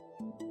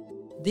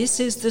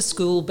This is the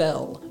School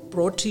Bell,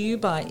 brought to you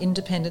by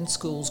Independent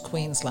Schools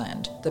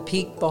Queensland, the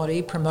peak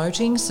body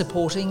promoting,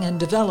 supporting and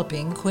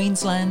developing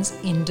Queensland's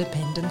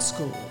independent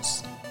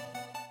schools.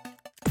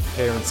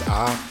 Parents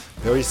are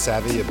very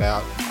savvy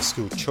about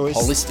school choice.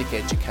 Holistic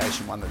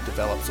education, one that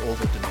develops all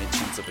the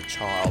dimensions of a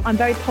child. I'm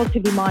very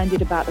positively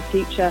minded about the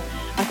future.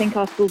 I think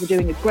our schools are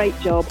doing a great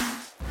job.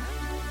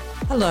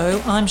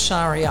 Hello, I'm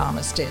Shari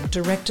Armistead,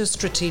 Director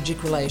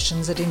Strategic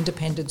Relations at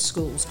Independent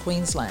Schools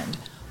Queensland.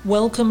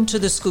 Welcome to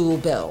the School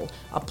Bell,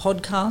 a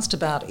podcast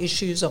about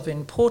issues of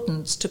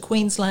importance to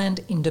Queensland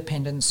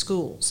independent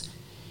schools.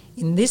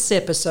 In this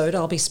episode,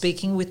 I'll be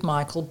speaking with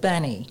Michael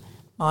Banney.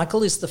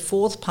 Michael is the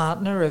fourth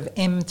partner of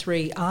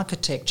M3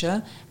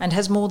 Architecture and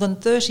has more than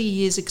 30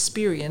 years'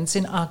 experience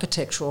in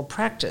architectural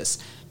practice,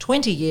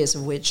 20 years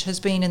of which has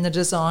been in the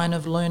design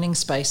of learning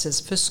spaces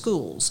for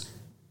schools.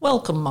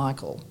 Welcome,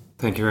 Michael.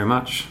 Thank you very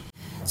much.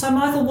 So,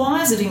 Michael,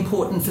 why is it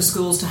important for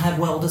schools to have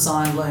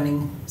well-designed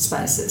learning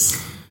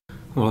spaces?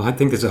 Well, I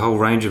think there's a whole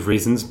range of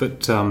reasons,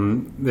 but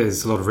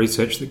there's a lot of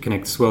research that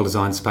connects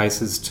well-designed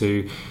spaces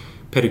to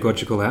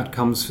pedagogical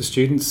outcomes for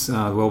students,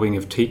 the well-being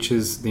of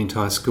teachers, the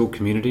entire school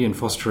community, and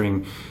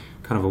fostering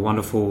kind of a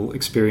wonderful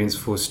experience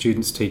for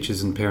students,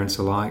 teachers and parents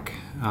alike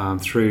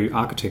through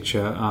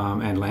architecture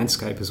and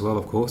landscape as well,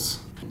 of course.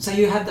 So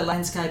you have the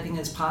landscaping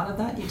as part of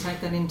that? You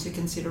take that into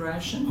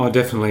consideration? Oh,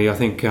 definitely. I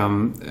think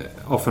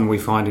often we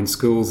find in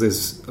schools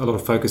there's a lot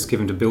of focus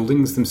given to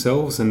buildings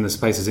themselves, and the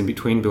spaces in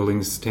between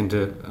buildings tend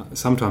to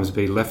sometimes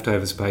be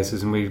leftover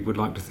spaces, and we would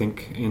like to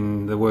think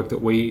in the work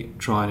that we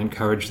try and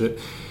encourage that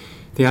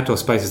the outdoor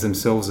spaces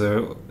themselves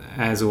are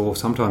as or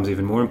sometimes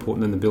even more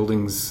important than the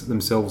buildings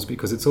themselves,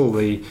 because it's all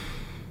the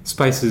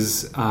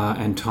spaces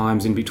and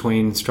times in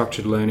between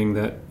structured learning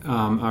that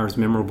are as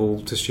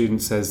memorable to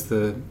students as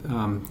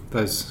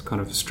those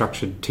kind of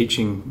structured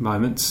teaching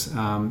moments.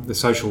 The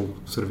social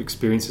sort of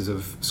experiences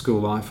of school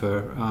life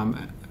are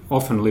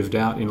often lived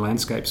out in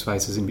landscape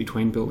spaces in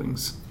between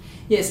buildings.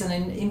 Yes, and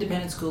in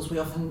independent schools we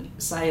often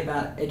say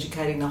about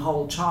educating the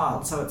whole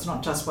child, so it's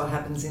not just what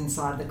happens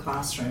inside the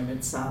classroom,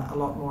 it's a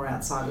lot more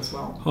outside as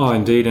well. Oh,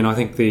 indeed, and I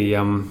think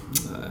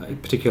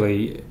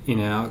particularly in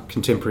our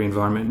contemporary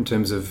environment in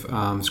terms of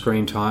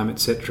screen time,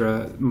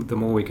 etc., the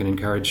more we can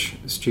encourage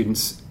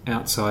students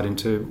outside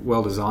into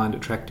well-designed,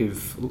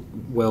 attractive,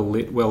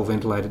 well-lit,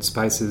 well-ventilated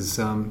spaces,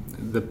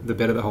 the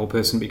better the whole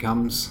person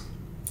becomes.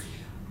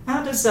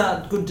 How does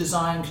good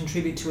design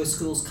contribute to a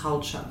school's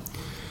culture?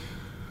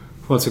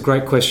 Well, it's a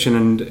great question,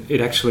 and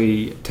it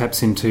actually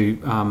taps into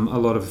a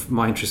lot of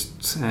my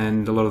interests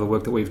and a lot of the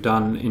work that we've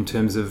done in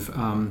terms of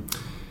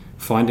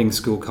finding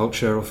school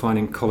culture or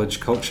finding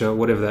college culture,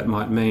 whatever that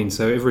might mean.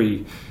 So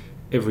every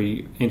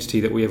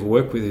entity that we ever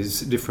work with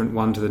is different,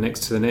 one to the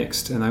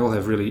next, and they all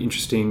have really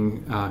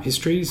interesting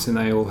histories, and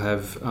they all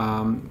have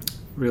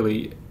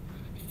really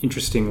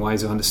interesting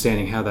ways of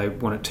understanding how they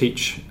want to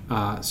teach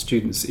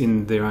students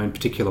in their own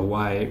particular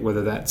way,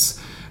 whether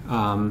that's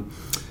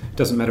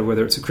doesn't matter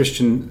whether it's a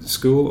Christian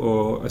school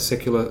or a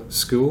secular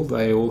school,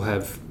 they all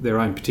have their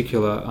own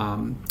particular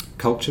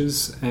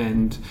cultures.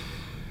 And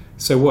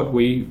so what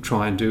we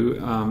try and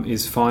do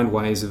is find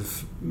ways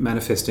of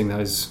manifesting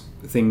those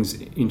things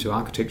into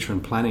architecture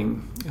and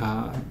planning.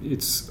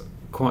 It's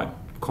quite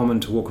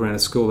common to walk around a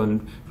school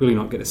and really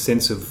not get a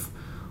sense of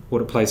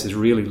what a place is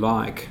really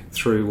like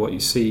through what you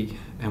see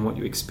and what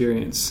you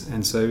experience.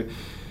 And so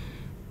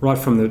right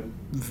from the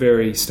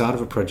very start of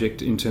a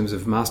project in terms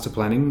of master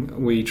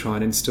planning, we try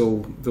and instill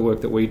the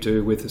work that we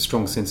do with a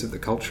strong sense of the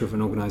culture of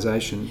an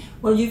organisation.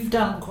 Well, you've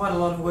done quite a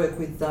lot of work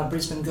with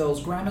Brisbane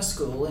Girls Grammar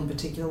School, in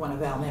particular, one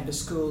of our member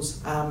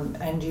schools,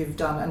 and you've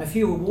done, and a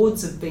few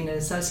awards have been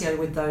associated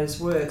with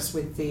those works,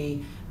 with the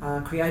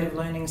Creative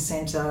Learning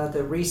Centre,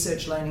 the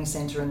Research Learning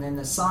Centre, and then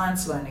the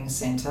Science Learning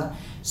Centre.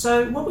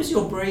 So what was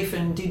your brief,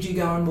 and did you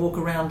go and walk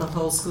around the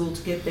whole school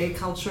to get their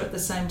culture at the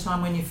same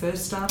time when you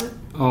first started?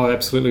 Oh,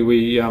 absolutely.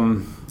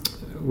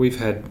 We've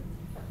had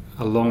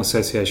a long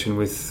association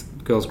with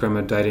Girls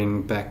Grammar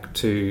dating back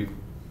to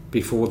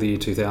before the year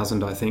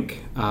 2000, I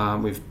think.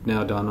 We've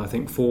now done, I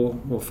think, 4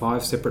 or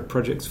 5 separate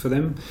projects for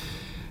them.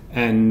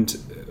 And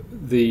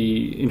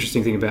the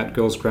interesting thing about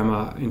Girls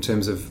Grammar in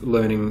terms of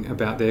learning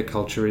about their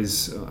culture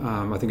is,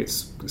 I think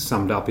it's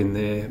summed up in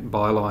their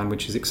byline,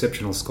 which is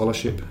exceptional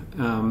scholarship.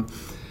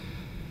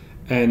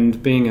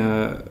 And being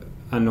a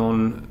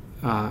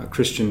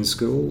non-Christian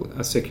school,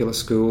 a secular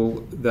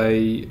school,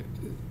 they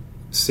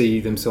see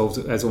themselves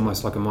as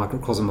almost like a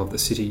microcosm of the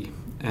city,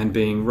 and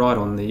being right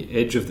on the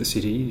edge of the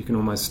city, you can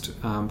almost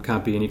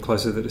can't be any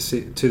closer to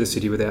the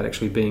city without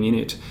actually being in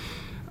it.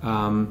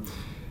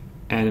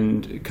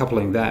 And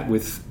coupling that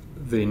with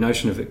the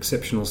notion of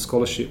exceptional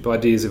scholarship,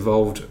 ideas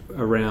evolved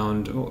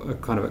around a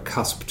kind of a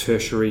cusp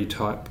tertiary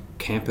type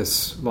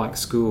campus-like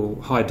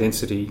school, high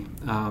density.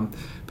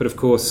 But of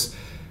course,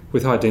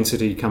 with high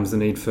density comes the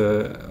need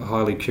for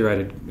highly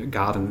curated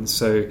gardens.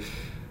 So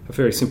a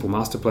very simple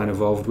master plan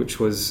evolved, which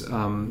was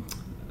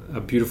a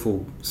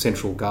beautiful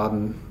central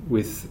garden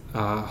with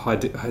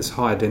has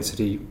higher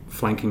density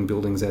flanking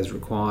buildings as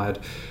required,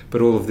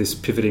 but all of this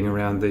pivoting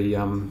around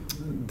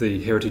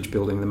the heritage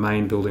building, the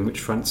main building which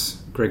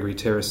fronts Gregory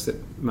Terrace that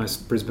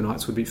most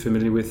Brisbaneites would be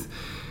familiar with.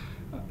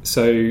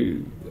 So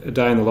a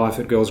day in the life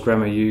at Girls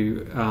Grammar,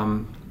 you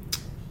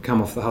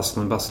come off the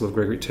hustle and bustle of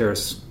Gregory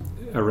Terrace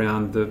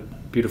around the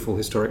beautiful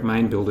historic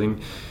main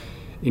building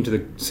into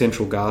the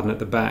central garden at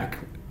the back.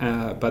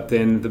 But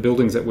then the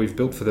buildings that we've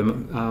built for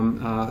them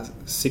are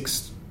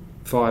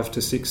 5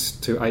 to 6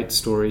 to 8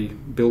 story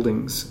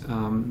buildings,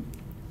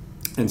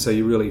 and so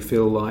you really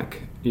feel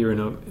like you're in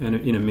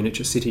a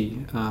miniature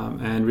city,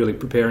 and really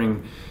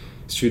preparing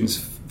students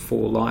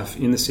for life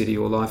in the city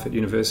or life at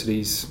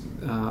universities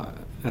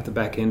at the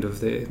back end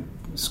of their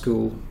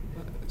school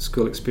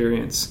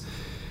experience.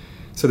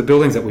 So the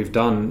buildings that we've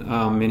done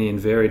are many and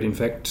varied. In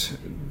fact,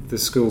 the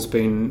school's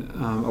been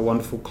a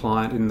wonderful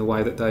client in the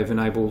way that they've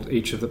enabled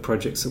each of the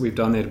projects that we've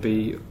done there to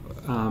be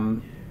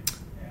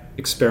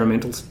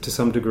experimental to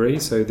some degree.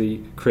 So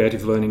the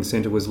Creative Learning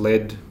Centre was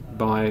led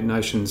by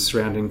notions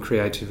surrounding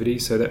creativity.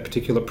 So that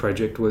particular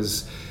project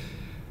was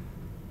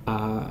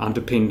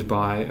underpinned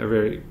by a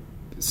very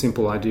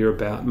simple idea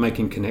about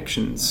making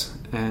connections.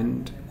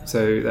 And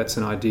so that's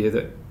an idea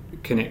that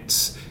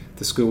connects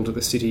the school to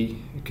the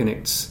city, it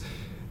connects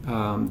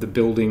the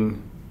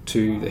building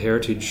to the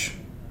heritage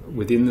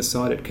within the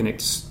site, it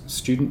connects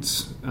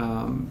students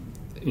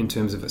in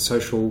terms of a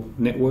social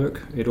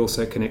network. It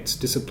also connects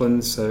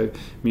disciplines, so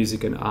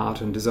music and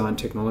art and design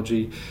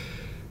technology.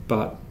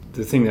 But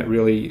the thing that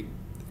really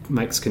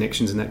makes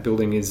connections in that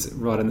building is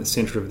right in the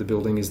centre of the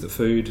building is the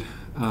food.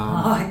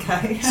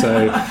 Okay.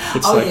 So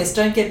it's yes,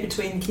 don't get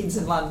between kids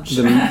and lunch.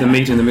 The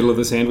meat in the middle of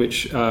the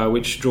sandwich,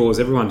 which draws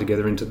everyone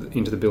together into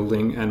the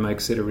building and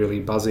makes it a really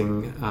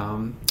buzzing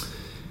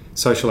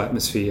social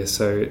atmosphere.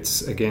 So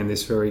it's, again,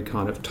 this very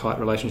kind of tight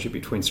relationship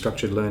between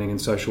structured learning and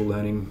social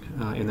learning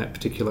in that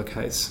particular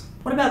case.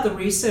 What about the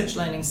Research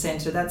Learning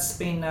Centre? That's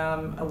been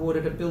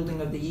awarded a Building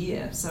of the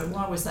Year. So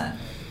why was that?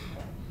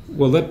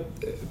 Well,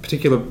 that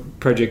particular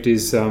project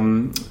is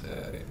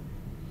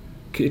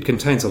it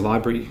contains a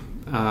library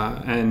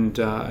and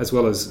as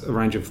well as a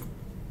range of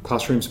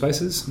classroom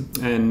spaces,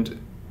 and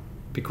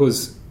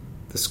because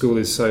the school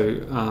is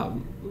so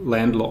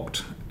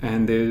landlocked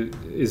and there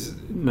is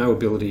no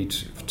ability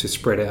to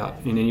spread out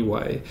in any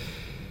way,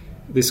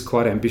 this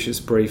quite ambitious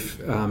brief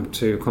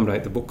to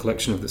accommodate the book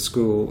collection of the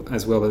school,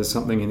 as well as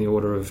something in the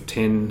order of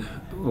 10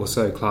 or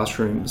so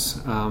classrooms,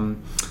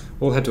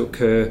 all had to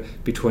occur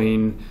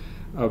between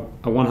a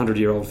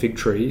 100-year-old fig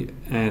tree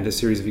and a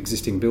series of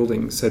existing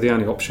buildings. So the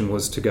only option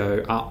was to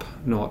go up,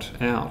 not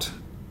out.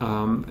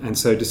 And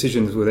so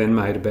decisions were then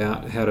made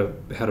about how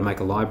to make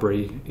a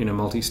library in a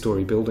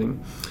multi-storey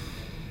building.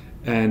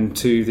 And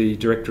to the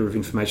Director of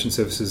Information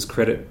Services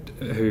credit,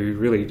 who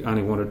really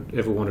only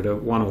ever wanted a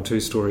 1 or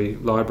 2 story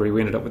library, we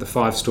ended up with a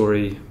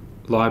 5-story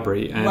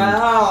library. And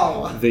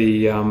wow!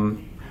 The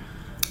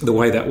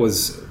way that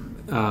was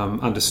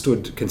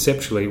understood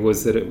conceptually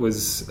was that it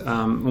was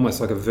almost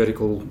like a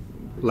vertical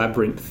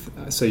labyrinth.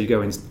 So you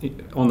go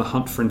on the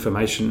hunt for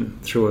information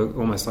through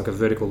almost like a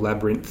vertical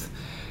labyrinth.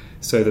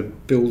 So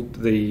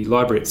the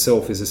library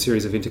itself is a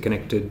series of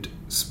interconnected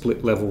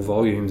split-level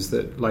volumes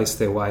that lace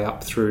their way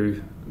up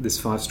through this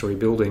 5-story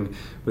building,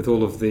 with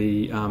all of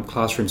the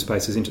classroom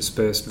spaces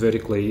interspersed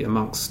vertically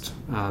amongst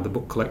the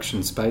book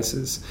collection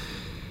spaces.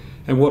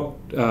 And what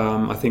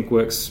I think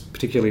works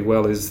particularly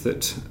well is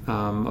that,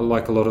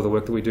 like a lot of the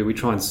work that we do, we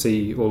try and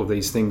see all of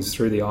these things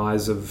through the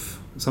eyes of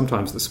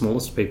sometimes the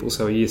smallest people,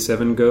 so a Year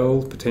 7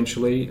 girl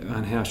potentially,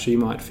 and how she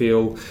might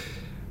feel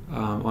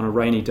on a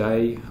rainy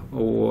day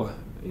or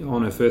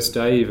on her first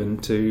day even,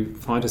 to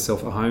find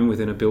herself at home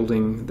within a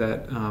building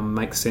that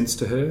makes sense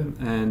to her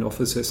and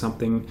offers her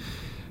something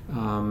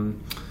on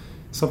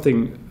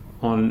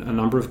a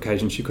number of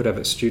occasions. You could have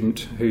a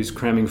student who's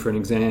cramming for an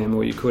exam,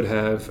 or you could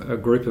have a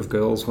group of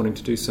girls wanting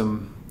to do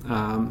some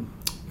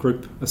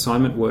group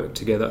assignment work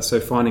together.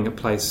 So finding a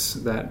place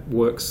that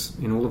works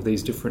in all of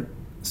these different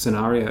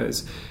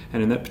scenarios.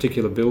 And in that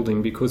particular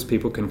building, because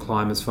people can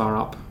climb as far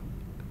up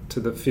to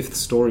the 5th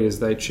story as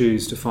they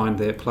choose to find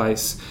their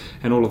place,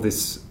 and all of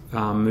this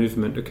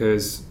movement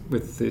occurs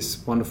with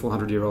this wonderful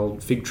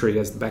 100-year-old fig tree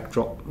as the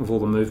backdrop of all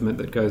the movement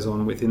that goes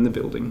on within the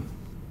building.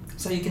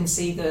 So you can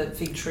see the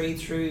fig tree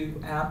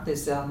throughout.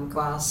 There's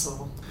glass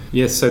or...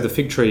 Yes, so the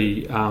fig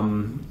tree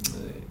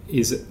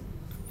is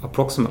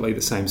approximately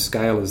the same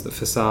scale as the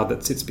facade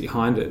that sits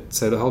behind it.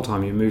 So the whole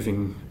time you're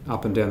moving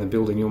up and down the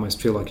building, you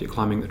almost feel like you're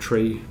climbing the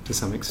tree to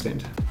some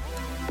extent.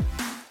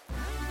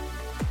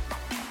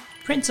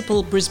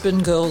 Principal,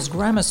 Brisbane Girls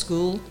Grammar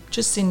School,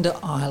 Jacinda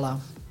Isla.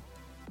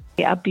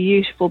 A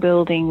beautiful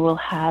building will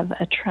have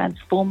a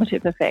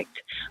transformative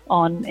effect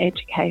on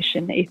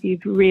education if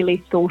you've really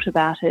thought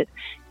about it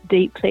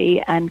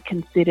deeply and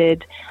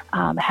considered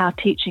how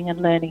teaching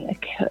and learning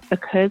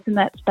occurs in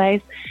that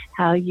space,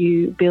 how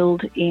you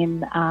build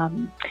in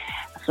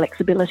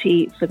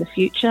flexibility for the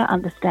future,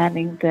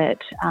 understanding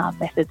that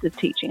methods of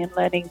teaching and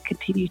learning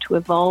continue to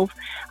evolve.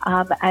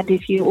 And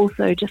if you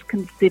also just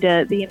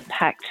consider the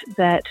impact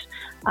that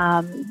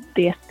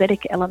the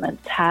aesthetic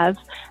elements have,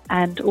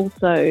 and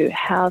also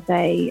how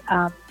they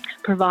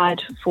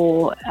provide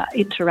for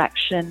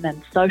interaction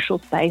and social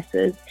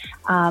spaces,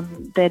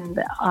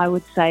 then I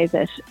would say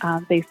that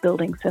these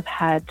buildings have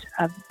had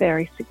a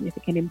very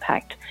significant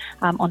impact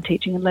on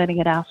teaching and learning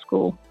at our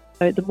school.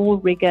 So the more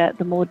rigour,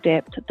 the more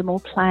depth, the more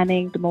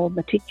planning, the more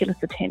meticulous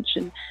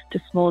attention to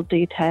small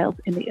details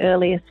in the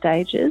earlier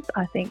stages,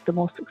 I think the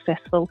more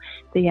successful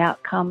the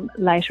outcome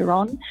later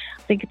on.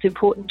 I think it's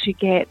important to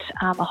get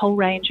a whole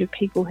range of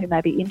people who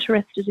may be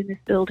interested in this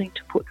building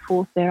to put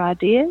forth their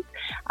ideas.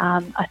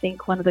 I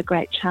think one of the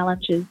great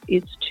challenges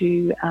is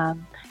to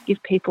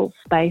give people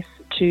space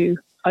to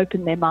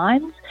open their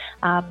minds.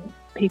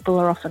 People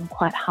are often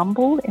quite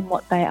humble in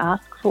what they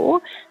ask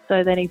for,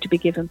 so they need to be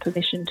given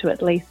permission to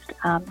at least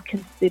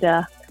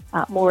consider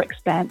more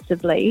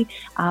expansively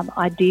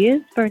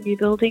ideas for a new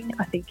building.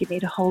 I think you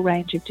need a whole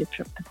range of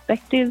different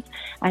perspectives,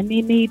 and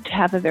you need to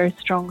have a very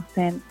strong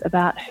sense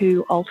about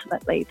who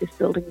ultimately this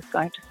building is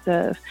going to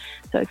serve.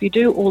 So if you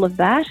do all of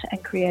that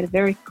and create a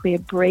very clear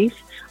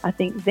brief, I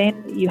think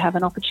then you have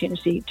an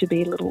opportunity to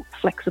be a little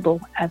flexible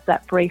as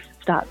that brief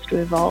starts to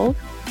evolve.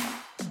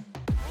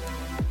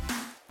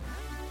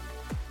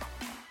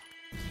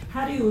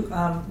 How do you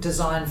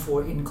design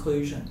for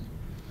inclusion?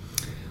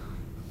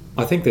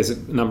 I think there's a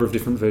number of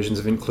different versions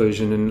of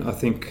inclusion, and I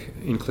think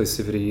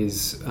inclusivity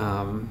is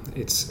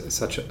it's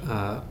such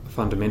a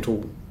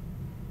fundamental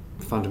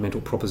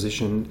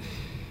proposition.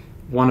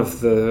 One of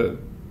the,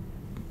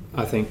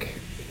 I think,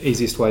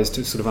 easiest ways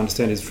to sort of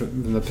understand is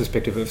from the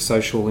perspective of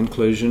social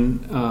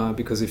inclusion,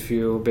 because if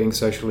you're being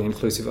socially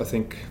inclusive, I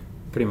think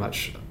pretty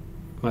much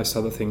most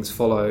other things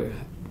follow.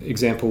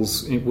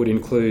 Examples would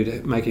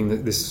include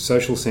making this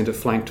social centre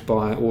flanked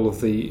by all of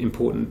the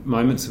important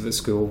moments of a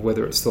school,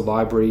 whether it's the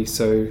library,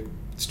 so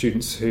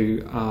students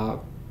who are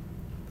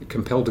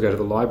compelled to go to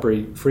the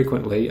library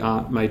frequently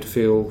aren't made to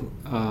feel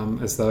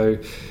as though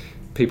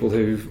people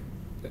who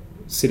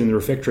sit in the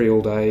refectory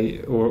all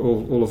day or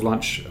all of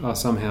lunch are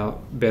somehow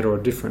better or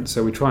different.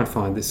 So we try and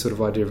find this sort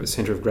of idea of a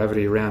centre of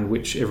gravity around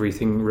which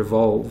everything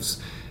revolves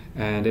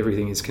and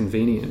everything is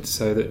convenient,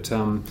 so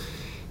that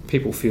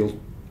people feel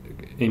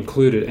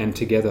included and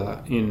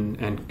together and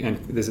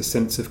there's a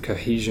sense of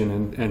cohesion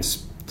and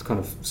kind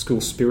of school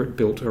spirit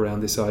built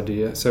around this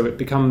idea. So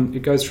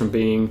it goes from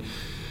being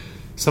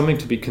something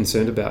to be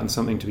concerned about and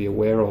something to be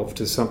aware of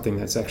to something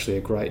that's actually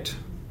a great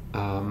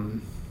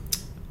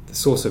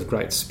source of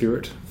great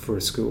spirit for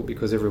a school,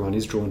 because everyone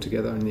is drawn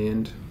together in the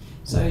end.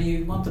 So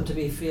you want them to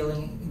be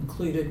feeling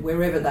included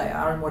wherever they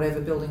are, in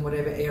whatever building,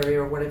 whatever area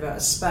or whatever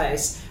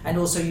space. And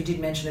also you did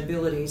mention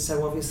ability,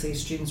 so obviously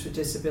students with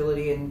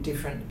disability in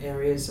different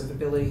areas of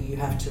ability, you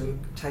have to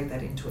take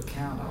that into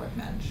account, I would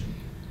imagine.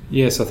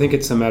 Yes, I think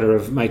it's a matter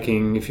of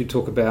making, if you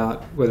talk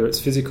about whether it's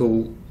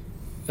physical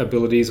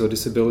abilities or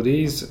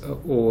disabilities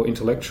or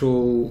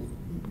intellectual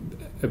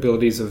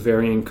abilities of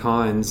varying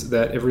kinds,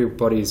 that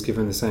everybody is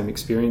given the same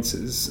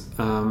experiences,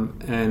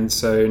 and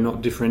so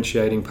not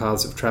differentiating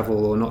paths of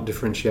travel or not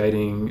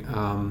differentiating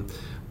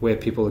where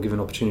people are given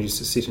opportunities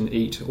to sit and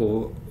eat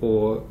or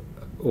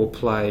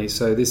play.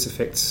 So this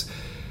affects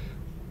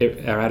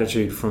our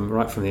attitude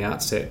right from the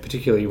outset,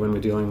 particularly when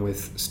we're dealing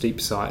with steep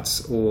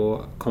sites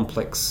or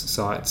complex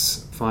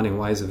sites, finding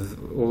ways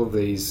of all of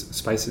these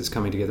spaces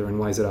coming together in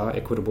ways that are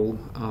equitable.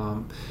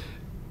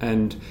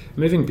 And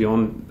moving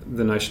beyond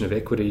the notion of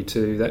equity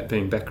to that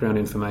being background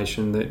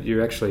information, that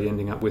you're actually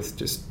ending up with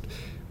just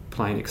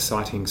plain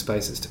exciting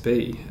spaces to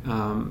be.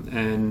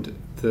 And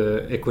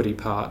the equity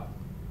part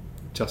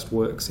just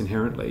works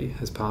inherently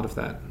as part of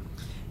that.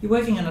 You're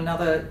working on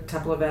another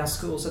couple of our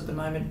schools at the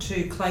moment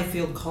too.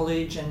 Clayfield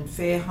College and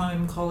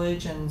Fairholme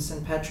College and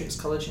St Patrick's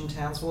College in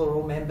Townsville are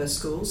all member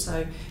schools.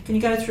 So can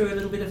you go through a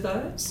little bit of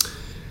those?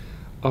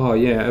 Oh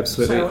yeah,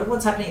 absolutely. So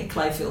what's happening at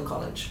Clayfield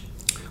College?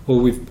 Well,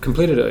 we've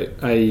completed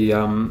a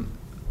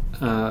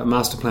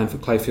master plan for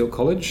Clayfield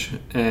College,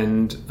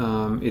 and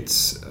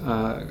it's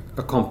a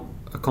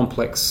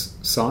complex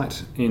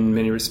site in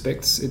many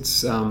respects.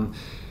 It's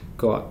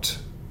got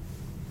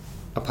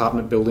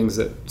apartment buildings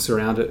that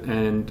surround it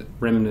and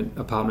remnant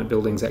apartment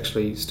buildings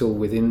actually still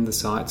within the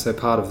site. So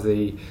part of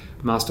the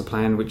master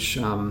plan, which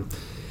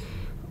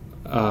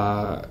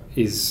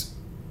is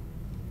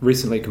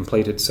recently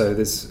completed, so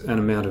there's an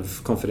amount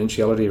of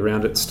confidentiality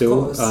around it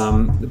still.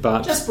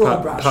 But just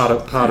broad brush. Part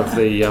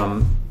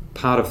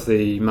of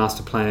the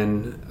master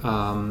plan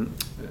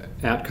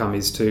outcome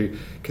is to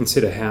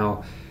consider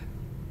how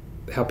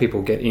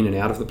people get in and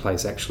out of the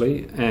place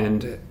actually,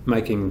 and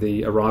making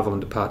the arrival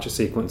and departure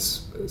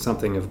sequence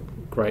something of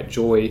great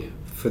joy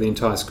for the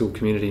entire school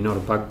community, not a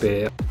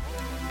bugbear.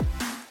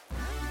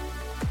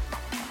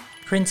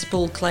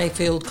 Principal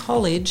Clayfield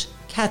College,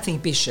 Kathy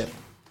Bishop.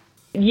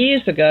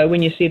 Years ago,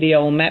 when you see the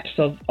old maps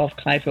of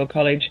Clayfield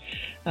College,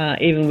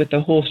 even with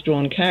the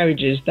horse-drawn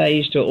carriages, they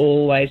used to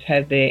always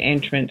have their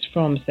entrance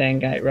from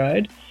Sandgate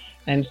Road.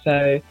 And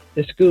so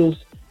the schools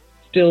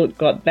still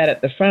got that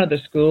at the front of the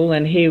school,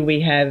 and here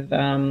we have,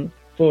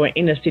 for an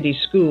inner city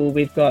school,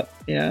 we've got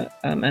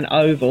an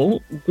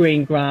oval,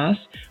 green grass.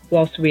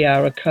 Whilst we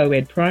are a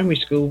co-ed primary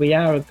school, we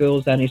are a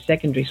girls-only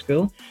secondary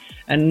school,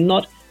 and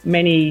not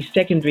many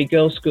secondary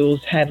girls'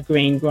 schools have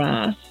green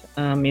grass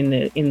in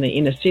the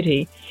inner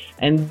city.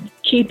 And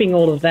keeping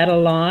all of that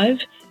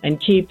alive and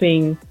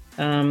keeping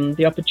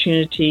the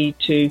opportunity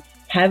to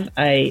have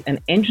an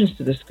entrance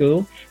to the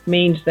school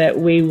means that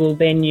we will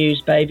then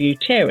use Bayview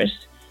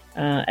Terrace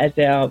as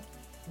our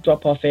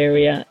drop-off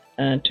area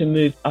to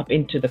move up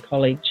into the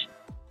college.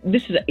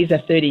 This is a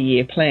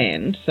 30-year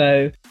plan,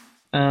 so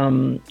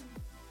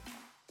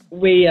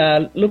we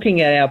are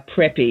looking at our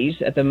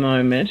preppies at the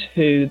moment,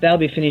 who they'll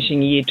be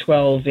finishing year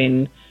 12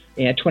 in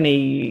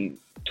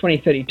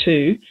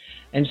 2032,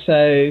 and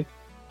so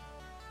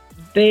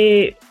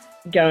they're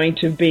going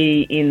to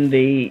be in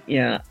the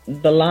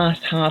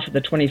last half of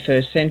the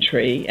 21st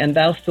century, and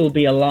they'll still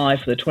be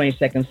alive for the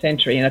 22nd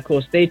century, and of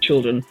course their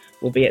children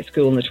will be at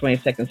school in the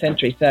 22nd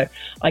century. So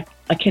I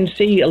can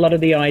see a lot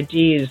of the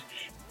ideas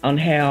on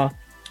how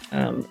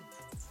the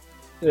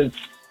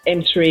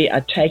M3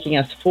 are taking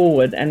us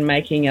forward and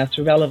making us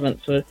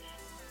relevant for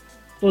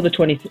the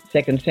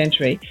 22nd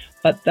century,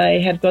 but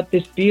they have got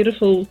this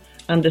beautiful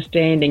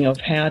understanding of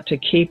how to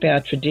keep our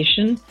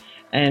tradition,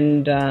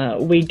 and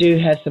we do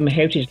have some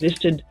heritage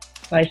listed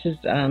places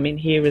in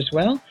here as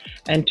well,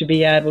 and to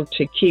be able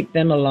to keep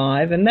them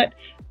alive, and that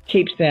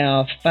keeps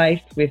our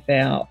faith with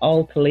our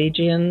old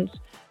collegians,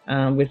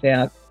 with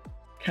our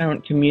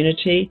current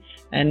community,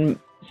 and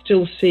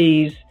still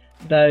sees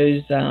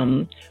those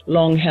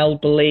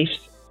long-held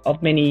beliefs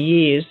of many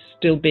years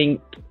still being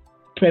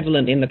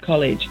prevalent in the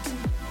college.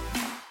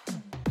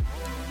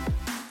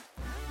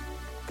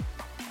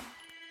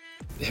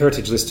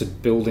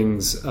 Heritage-listed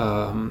buildings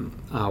are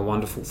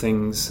wonderful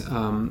things,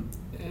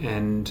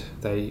 and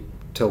they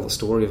tell the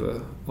story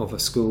of a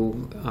school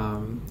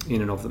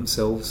in and of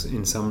themselves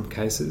in some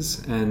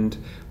cases, and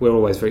we're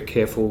always very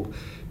careful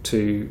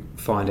to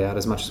find out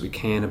as much as we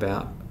can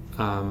about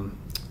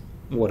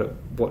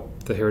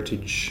what the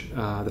heritage,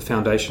 the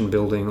foundation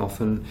building,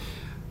 often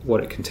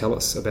what it can tell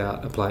us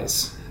about a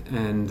place,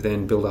 and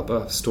then build up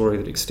a story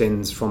that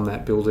extends from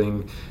that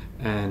building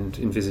and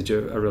envisage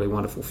a really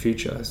wonderful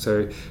future.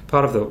 So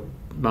part of the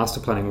master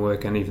planning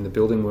work and even the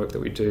building work that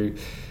we do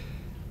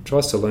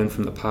tries to learn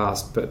from the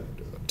past but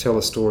tell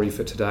a story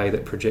for today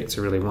that projects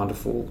a really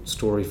wonderful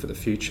story for the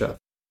future.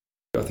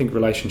 I think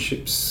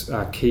relationships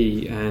are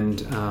key,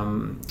 and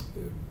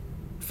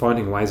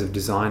finding ways of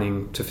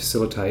designing to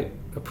facilitate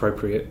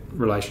appropriate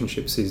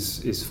relationships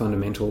is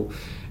fundamental,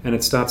 and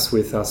it starts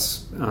with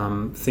us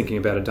thinking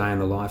about a day in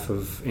the life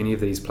of any of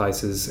these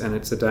places, and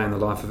it's a day in the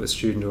life of a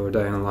student or a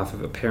day in the life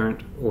of a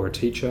parent or a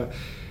teacher.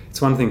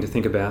 It's one thing to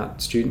think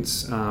about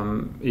students,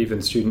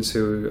 even students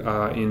who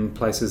are in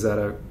places that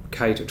are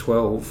K to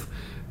 12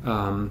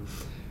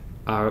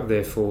 are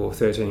there for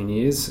 13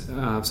 years.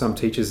 Some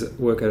teachers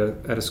work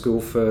at a school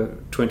for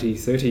 20,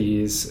 30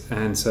 years,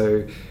 and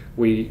so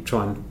we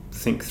try and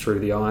think through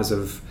the eyes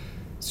of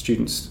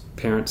students,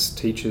 parents,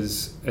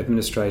 teachers,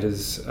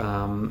 administrators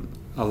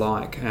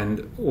alike,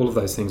 and all of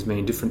those things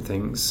mean different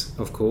things,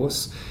 of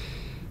course.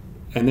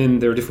 And then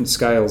there are different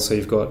scales, so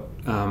you've got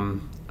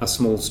a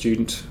small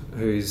student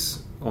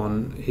who's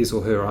on his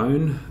or her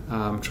own,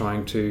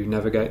 trying to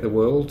navigate the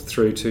world,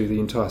 through to the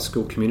entire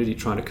school community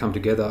trying to come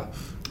together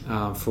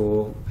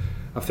for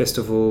a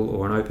festival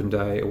or an open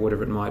day or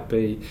whatever it might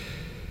be.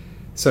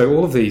 So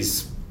all of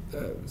these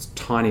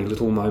tiny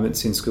little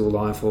moments in school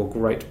life, or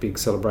great big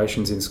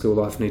celebrations in school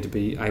life, need to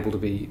be able to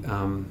be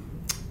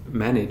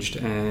managed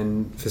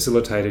and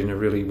facilitated in a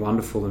really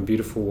wonderful and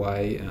beautiful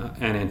way,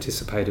 and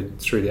anticipated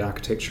through the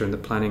architecture and the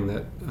planning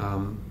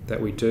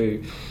that we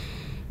do.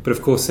 But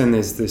of course then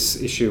there's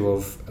this issue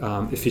of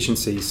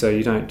efficiency, so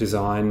you don't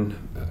design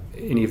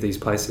any of these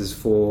places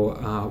for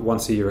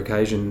once a year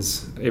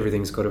occasions.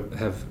 Everything's got to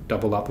have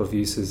double up of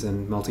uses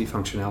and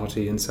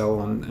multifunctionality and so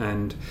on,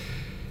 and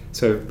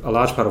so a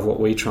large part of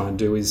what we try and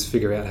do is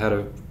figure out how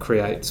to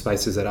create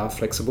spaces that are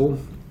flexible,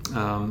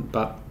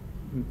 but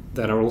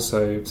that are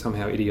also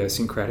somehow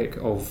idiosyncratic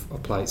of a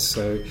place.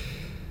 So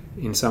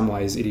in some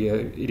ways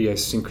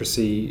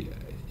idiosyncrasy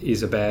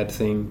is a bad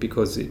thing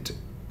because it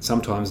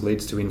sometimes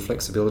leads to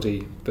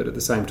inflexibility, but at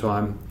the same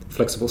time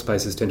flexible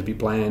spaces tend to be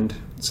bland.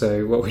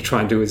 So what we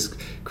try and do is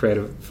create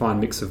a fine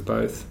mix of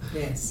both.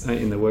 Yes.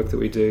 In the work that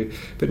we do.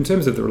 But in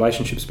terms of the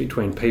relationships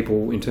between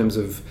people, in terms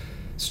of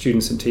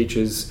students and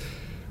teachers,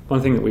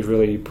 one thing that we've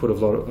really put a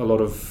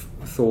lot of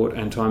thought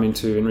and time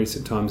into in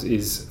recent times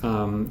is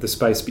the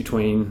space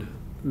between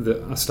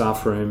a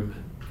staff room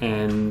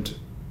and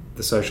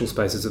the social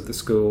spaces of the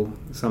school,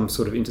 some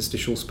sort of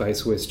interstitial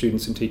space where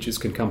students and teachers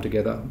can come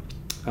together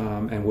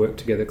and work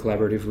together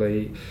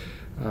collaboratively,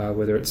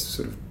 whether it's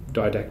sort of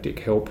didactic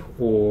help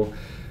or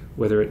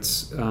whether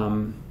it's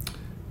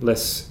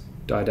less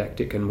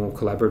didactic and more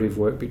collaborative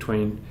work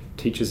between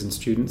teachers and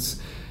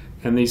students.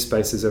 And these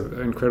spaces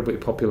are incredibly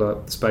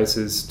popular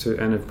spaces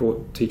and have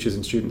brought teachers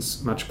and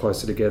students much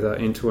closer together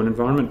into an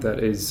environment that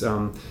is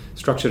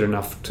structured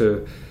enough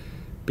to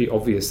be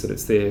obvious that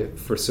it's there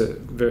for a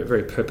very,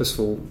 very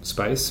purposeful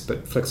space,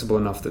 but flexible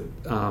enough that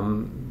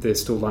there's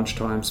still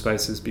lunchtime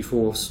spaces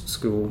before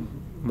school,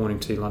 morning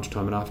tea,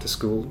 lunchtime and after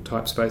school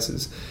type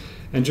spaces.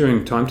 And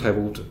during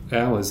timetabled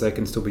hours, they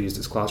can still be used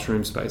as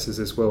classroom spaces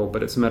as well,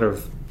 but it's a matter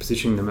of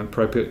positioning them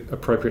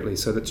appropriately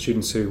so that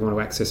students who want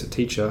to access a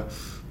teacher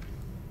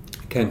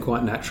can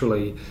quite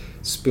naturally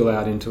spill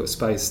out into a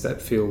space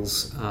that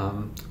feels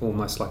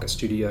almost like a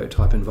studio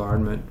type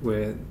environment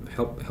where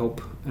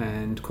help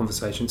and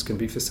conversations can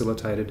be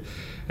facilitated,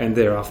 and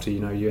thereafter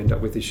you end up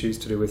with issues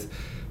to do with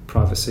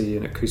privacy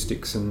and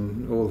acoustics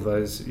and all of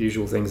those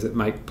usual things that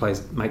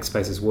make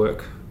spaces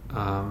work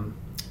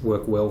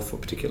well for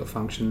particular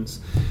functions.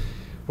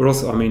 We're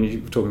also,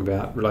 you're talking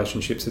about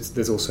relationships.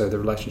 There's also the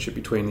relationship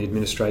between the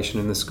administration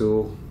and the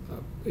school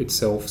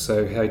itself.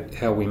 So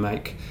how we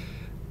make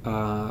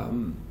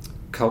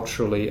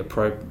culturally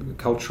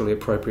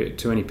appropriate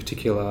to any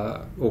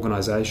particular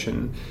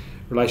organisation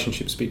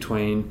relationships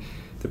between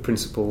the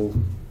principal,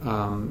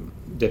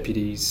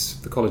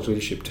 deputies, the college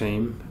leadership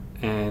team,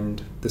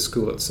 and the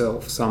school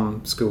itself.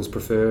 Some schools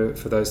prefer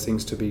for those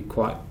things to be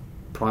quite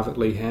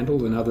privately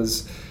handled, and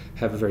others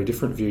have a very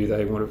different view.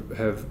 They want to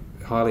have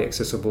highly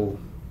accessible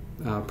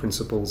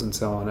principles and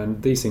so on,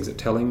 and these things are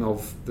telling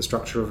of the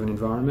structure of an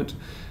environment.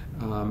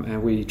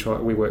 And we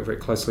work very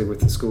closely with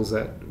the schools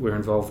that we're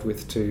involved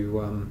with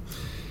to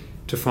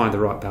find the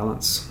right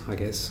balance, I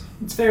guess.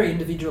 It's very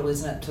individual,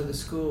 isn't it, to the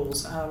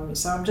schools?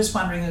 So I'm just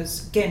wondering,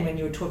 again, when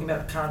you were talking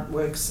about current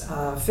works,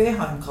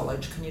 Fairholme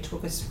College, can you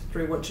talk us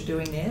through what you're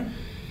doing there?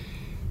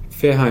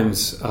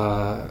 Fairholme's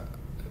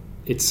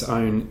its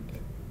own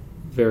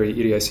very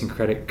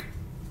idiosyncratic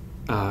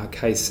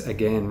case,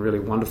 again, really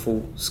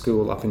wonderful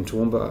school up in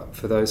Toowoomba,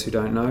 for those who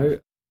don't know.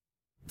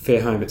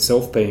 Fairholme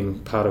itself being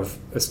part of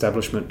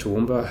establishment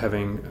Toowoomba,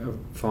 having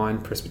a fine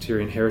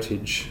Presbyterian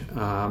heritage,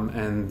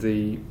 and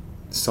the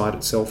site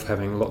itself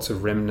having lots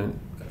of remnant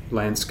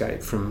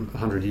landscape from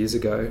 100 years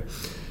ago.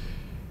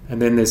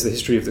 And then there's the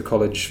history of the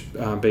college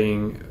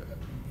being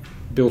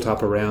built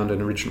up around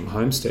an original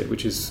homestead,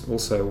 which is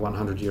also a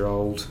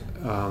 100-year-old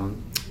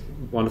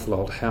wonderful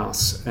old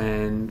house.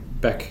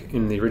 And back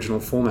in the original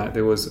format,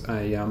 there was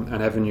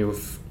an avenue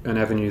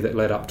that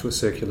led up to a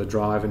circular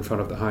drive in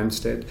front of the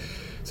homestead.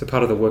 So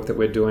part of the work that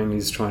we're doing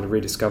is trying to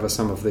rediscover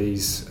some of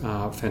these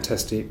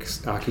fantastic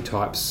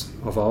archetypes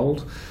of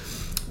old.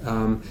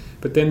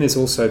 But then there's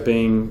also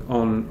being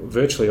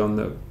virtually on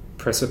the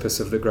precipice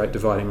of the Great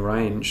Dividing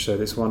Range, so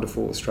this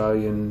wonderful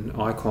Australian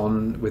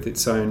icon with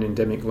its own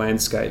endemic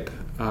landscape.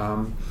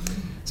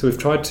 So we've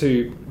tried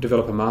to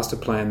develop a master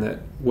plan that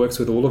works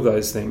with all of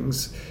those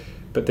things,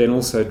 but then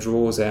also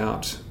draws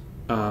out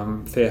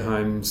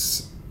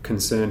Fairholme's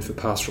concern for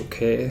pastoral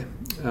care,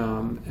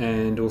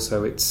 and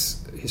also its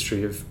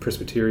history of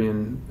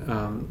Presbyterian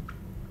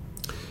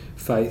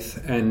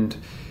faith. And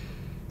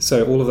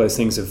so all of those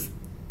things have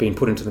been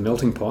put into the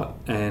melting pot,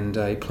 and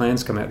a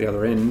plan's come out the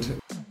other end.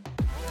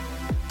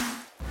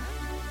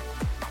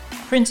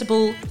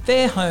 Principal,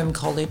 Fairholme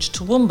College,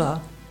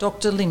 Toowoomba,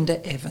 Dr.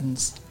 Linda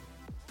Evans.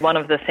 One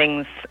of the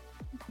things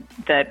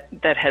that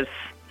has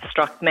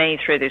struck me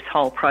through this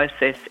whole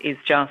process is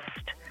just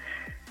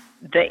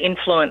the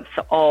influence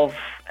of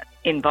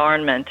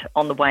environment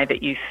on the way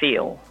that you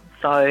feel.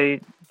 So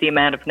the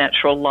amount of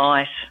natural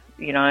light,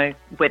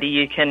 whether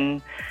you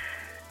can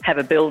have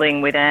a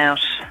building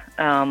without,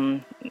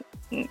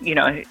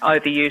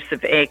 overuse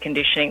of air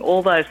conditioning,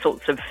 all those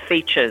sorts of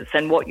features,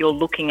 and what you're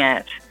looking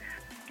at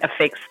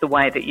affects the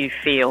way that you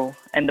feel.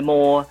 And the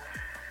more,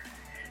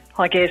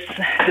 I guess,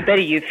 the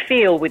better you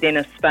feel within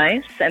a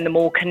space, and the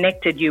more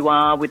connected you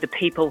are with the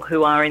people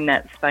who are in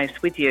that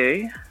space with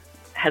you,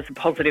 has a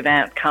positive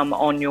outcome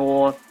on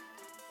your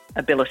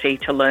ability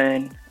to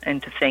learn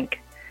and to think.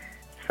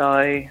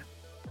 So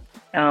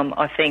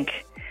I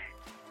think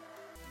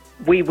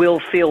we will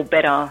feel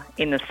better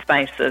in the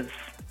spaces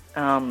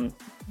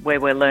where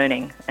we're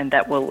learning, and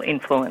that will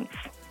influence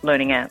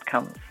learning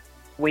outcomes.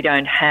 We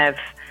don't have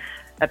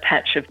a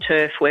patch of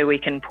turf where we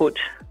can put,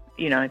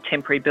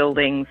 temporary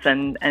buildings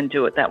and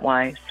do it that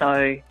way.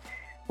 So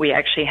we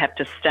actually have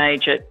to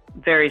stage it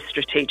very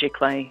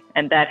strategically,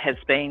 and that has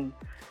been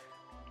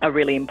a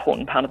really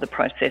important part of the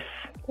process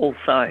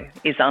also,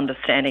 is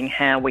understanding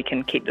how we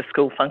can keep the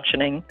school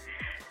functioning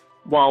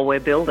while we're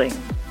building.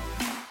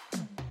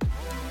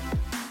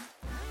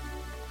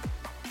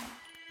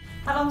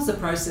 How long's the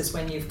process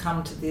when you've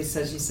come to this?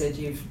 As you said,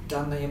 you've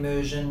done the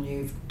immersion,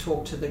 you've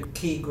talked to the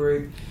key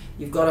group,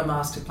 you've got a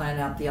master plan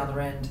out the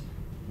other end.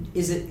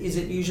 Is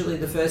it usually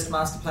the first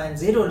master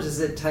plan's it, or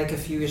does it take a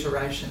few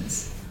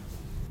iterations?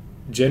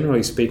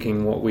 Generally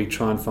speaking, what we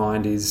try and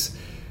find is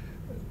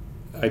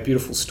a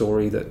beautiful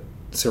story that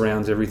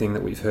surrounds everything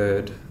that we've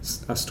heard,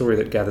 a story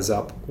that gathers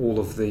up all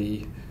of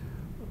the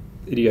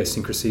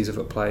idiosyncrasies of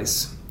a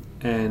place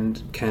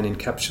and can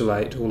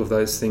encapsulate all of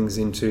those things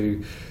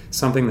into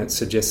something that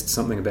suggests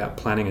something about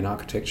planning and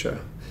architecture.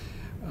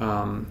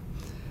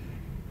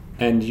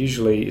 And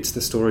usually it's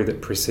the story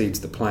that precedes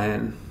the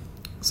plan.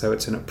 So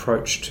it's an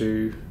approach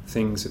to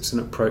things, it's an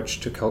approach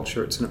to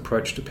culture, it's an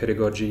approach to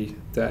pedagogy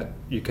that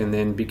you can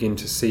then begin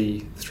to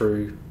see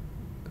through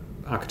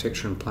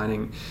architecture and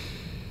planning.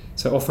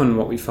 So often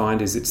what we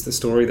find is it's the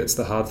story that's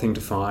the hard thing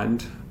to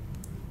find.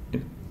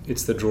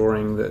 It's the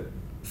drawing that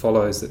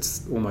follows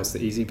that's almost the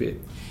easy bit.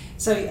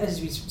 So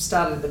as you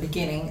started at the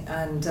beginning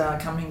and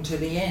coming to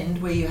the end,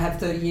 where you have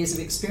 30 years of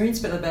experience,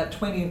 but about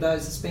 20 of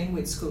those has been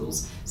with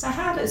schools. So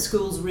how do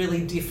schools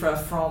really differ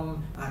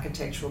from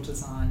architectural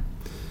design?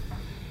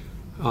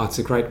 Oh, it's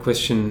a great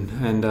question,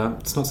 and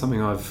it's not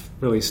something I've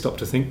really stopped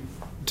to think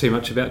too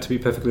much about, to be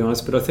perfectly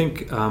honest. But I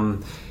think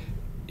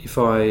if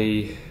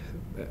I,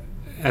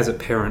 as a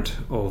parent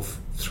of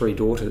 3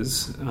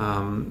 daughters,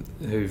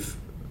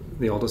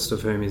 the oldest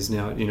of whom is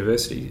now at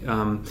university,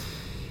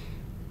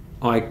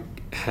 I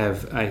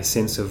have a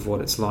sense of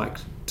what it's like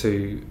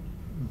to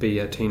be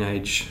a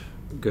teenage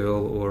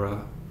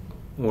girl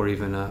or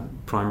even a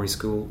primary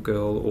school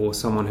girl or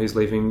someone who's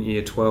leaving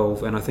year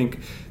 12. And I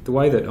think the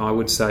way that I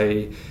would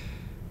say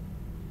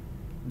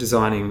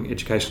designing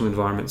educational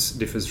environments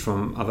differs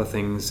from other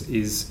things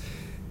is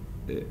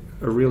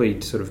a really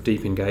sort of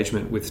deep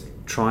engagement with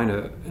trying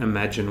to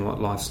imagine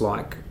what life's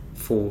like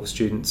for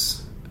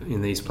students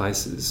in these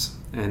places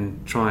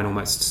and try and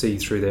almost see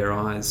through their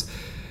eyes.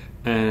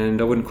 And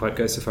I wouldn't quite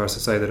go so far as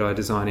to say that I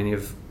design any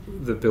of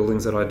the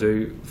buildings that I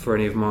do for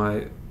any of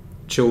my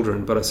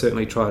children, but I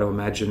certainly try to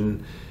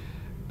imagine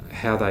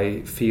how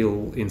they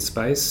feel in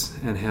space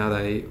and how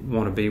they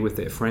want to be with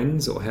their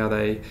friends, or how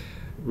they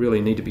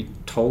really need to be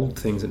told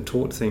things and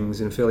taught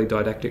things in a fairly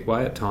didactic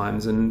way at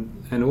times,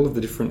 and all of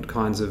the different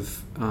kinds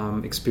of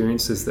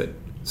experiences that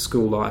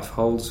school life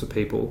holds for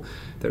people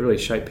that really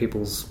shape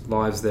people's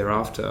lives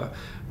thereafter.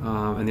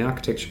 And the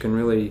architecture can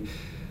really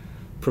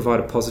provide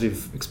a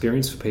positive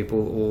experience for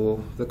people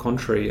or the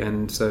contrary.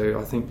 And so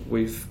I think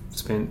we've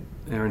spent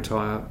our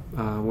entire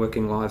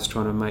working lives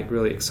trying to make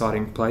really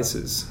exciting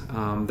places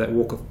that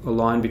walk a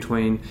line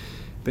between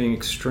being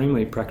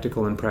extremely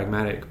practical and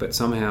pragmatic, but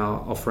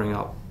somehow offering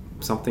up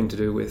something to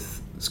do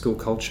with school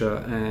culture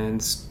and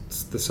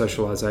the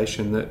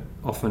socialisation that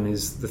often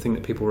is the thing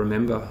that people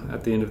remember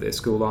at the end of their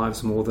school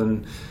lives more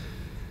than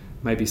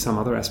maybe some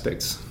other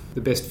aspects. The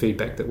best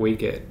feedback that we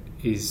get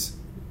is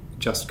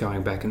just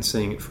going back and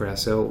seeing it for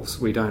ourselves.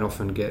 We don't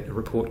often get a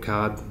report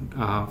card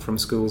from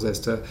schools as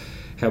to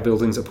how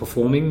buildings are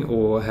performing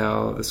or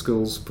how the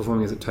school's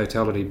performing as a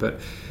totality, but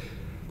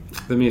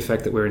the mere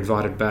fact that we're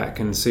invited back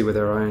and see with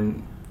our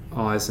own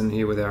eyes and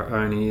hear with our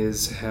own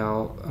ears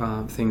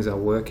how things are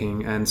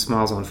working and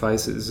smiles on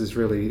faces is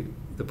really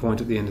the point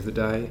at the end of the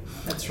day.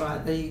 That's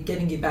right. The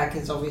getting you back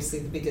is obviously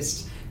the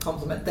biggest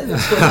compliment that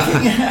it's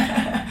working.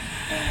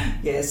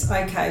 Yes,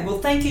 okay. Well,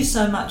 thank you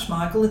so much,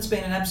 Michael. It's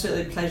been an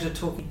absolute pleasure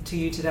talking to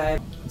you today.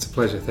 It's a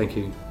pleasure. Thank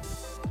you.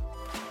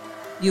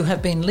 You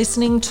have been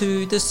listening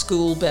to The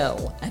School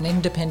Bell, an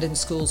Independent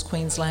Schools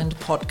Queensland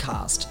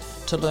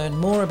podcast. To learn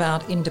more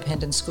about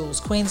Independent Schools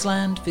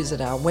Queensland,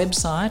 visit our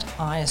website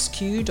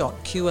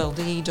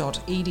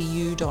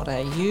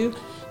isq.qld.edu.au.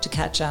 To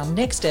catch our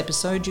next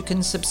episode, you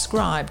can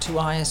subscribe to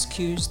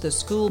ISQ's The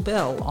School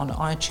Bell on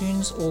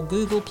iTunes or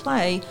Google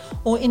Play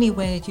or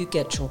anywhere you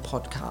get your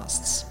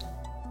podcasts.